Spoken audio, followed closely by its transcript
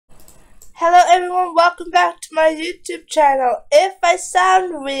Hello everyone, welcome back to my YouTube channel. If I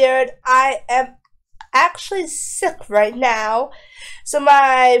sound weird, I am actually sick right now, so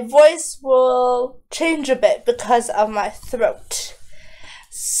my voice will change a bit because of my throat.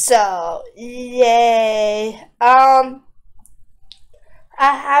 So, yay. I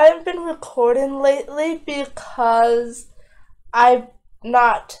haven't been recording lately because I'm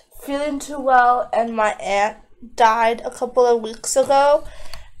not feeling too well and my aunt died a couple of weeks ago.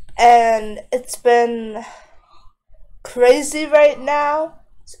 And it's been crazy right now.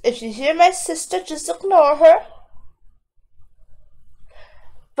 So if you hear my sister, just ignore her.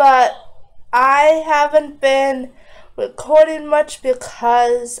 But I haven't been recording much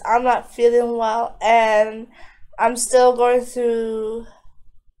because I'm not feeling well and I'm still going through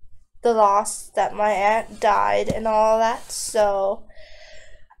the loss that my aunt died and all that. So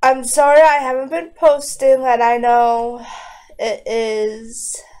I'm sorry I haven't been posting, and I know it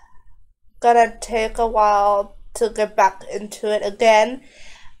is gonna take a while to get back into it again,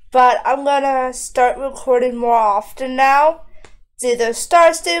 but I'm gonna start recording more often now. It's either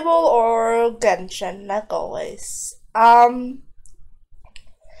Star Stable or Genshin, like always. I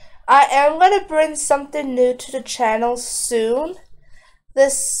am gonna bring something new to the channel soon.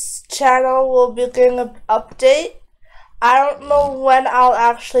 This channel will be getting an update. I don't know when I'll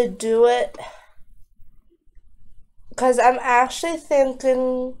actually do it, because I'm actually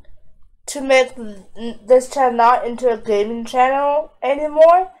thinking to make this channel not into a gaming channel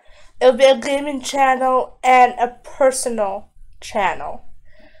anymore. It'll be a gaming channel and a personal channel.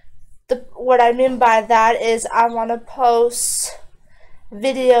 What I mean by that is I want to post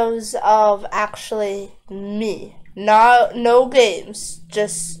videos of actually me. No games,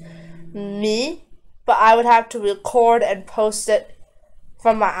 just me. But I would have to record and post it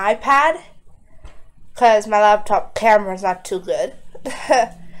from my iPad because my laptop camera is not too good.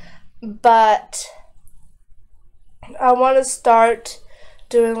 But I want to start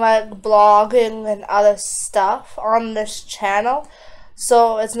doing like blogging and other stuff on this channel,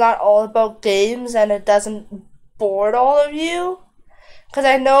 so it's not all about games and it doesn't bore all of you, because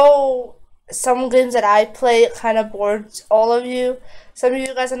I know some games that I play kind of bored all of you. Some of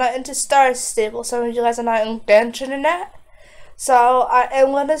you guys are not into Star Stable, some of you guys are not in Genshin and that. So I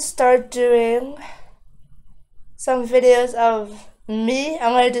am going to start doing some videos of me.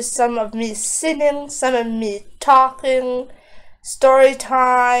 I'm going to do some of me singing, some of me talking, story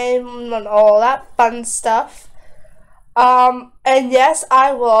time, and all that fun stuff. And yes,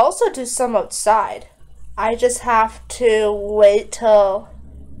 I will also do some outside. I just have to wait till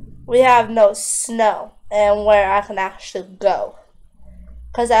we have no snow and where I can actually go.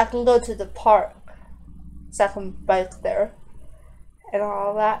 Because I can go to the park, so I can bike there and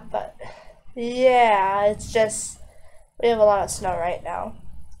all that. But yeah, it's just we have a lot of snow right now.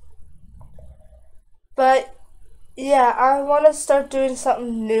 But yeah, I want to start doing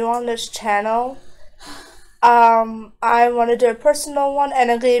something new on this channel. I want to do a personal one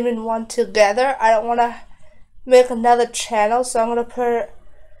and a gaming one together. I don't want to make another channel, so I'm going to put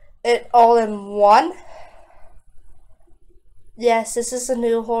it all in one. Yes, this is a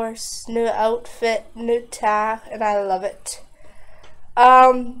new horse, new outfit, new tag, and I love it.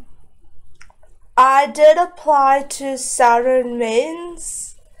 I did apply to Saturn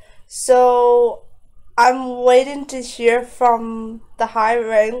Mains, so I'm waiting to hear from the high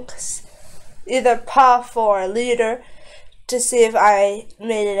ranks, either Puff or Leader, to see if I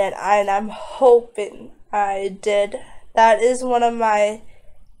made it in, and I'm hoping I did. That is one of my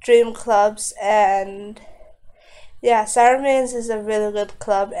dream clubs, and yeah, Saturn Mains is a really good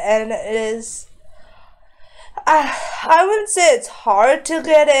club, and it is, I wouldn't say it's hard to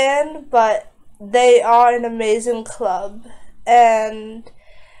get in, but they are an amazing club, and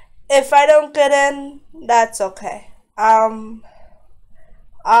if I don't get in, that's okay. I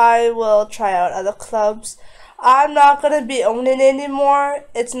will try out other clubs. I'm not gonna be owning anymore.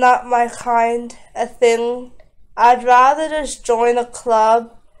 It's not my kind of thing. I'd rather just join a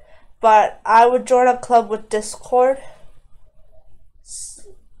club, but I would join a club with Discord.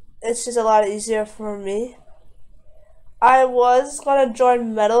 It's just a lot easier for me. I was gonna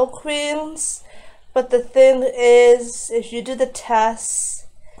join Metal Queens, but the thing is, if you do the tests,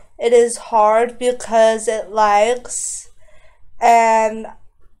 it is hard because it lags, and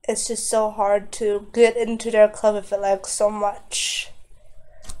it's just so hard to get into their club if it lags so much.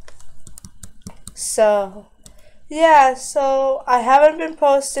 So yeah, so I haven't been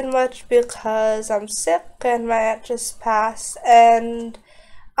posting much because I'm sick and my aunt just passed, and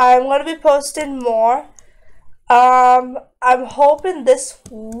I'm going to be posting more. I'm hoping this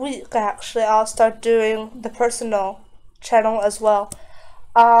week actually I'll start doing the personal channel as well.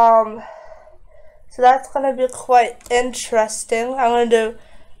 So that's gonna be quite interesting. I'm gonna do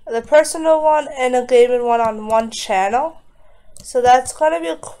the personal one and a gaming one on one channel. So that's gonna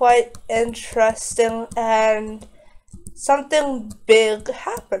be quite interesting, and something big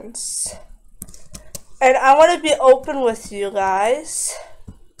happens. And I want to be open with you guys.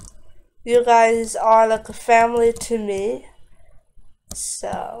 You guys are like a family to me.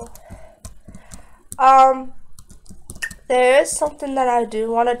 So, there is something that I do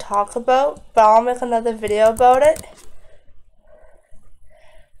want to talk about, but I'll make another video about it.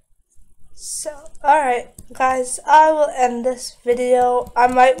 So, alright guys, I will end this video. I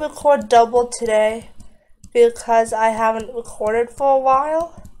might record double today because I haven't recorded for a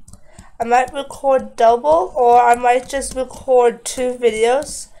while. I might record double, or I might just record 2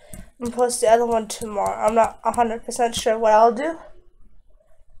 videos and post the other one tomorrow. I'm not 100% sure what I'll do.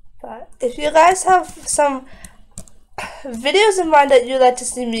 But if you guys have some videos in mind that you'd like to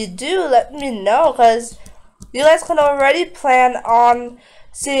see me do, let me know, because you guys can already plan on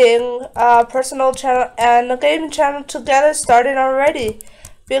seeing a personal channel and a gaming channel together starting already,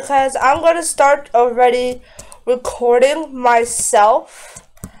 because I'm going to start already recording myself.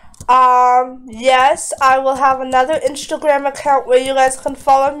 Yes, I will have another Instagram account where you guys can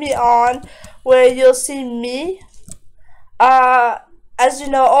follow me on, where you'll see me. As you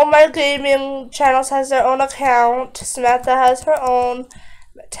know, all my gaming channels has their own account. Samantha has her own,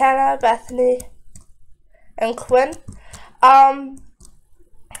 Tana, Bethany, and Quinn.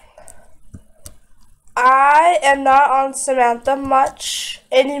 I am not on Samantha much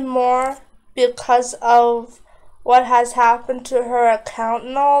anymore because of what has happened to her account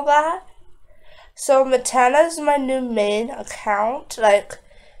and all that. So Matana is my new main account. Like,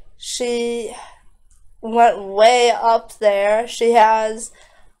 she went way up there. She has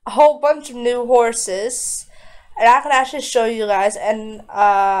a whole bunch of new horses, and I can actually show you guys, and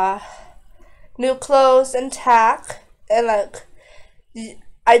new clothes and tack, and like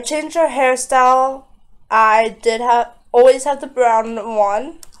I changed her hairstyle. I did always have the brown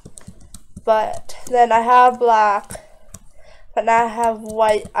one, but then I have black, but now I have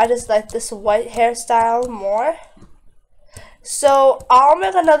white. I just like this white hairstyle more. So I'll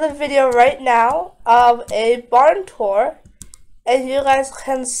make another video right now of a barn tour, and you guys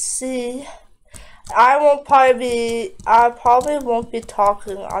can see. I probably won't be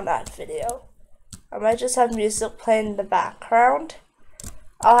talking on that video. I might just have music playing in the background.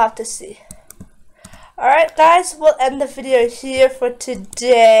 I'll have to see. Alright guys, we'll end the video here for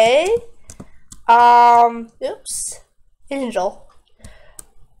today. Oops. Angel.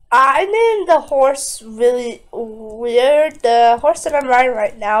 I named the horse really weird. The horse that I'm riding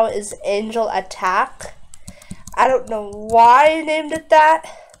right now is Angel Attack. I don't know why I named it that,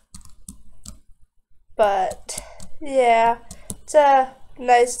 but yeah, it's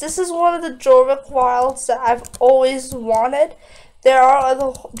nice. This is one of the Jorvik Wilds that I've always wanted. There are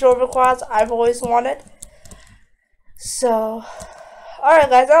other Jorvik Wilds I've always wanted. So, alright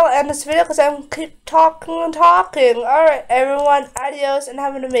guys, I'll end this video because I'm keep talking and talking. Alright everyone, adios and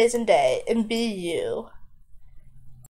have an amazing day, and be you.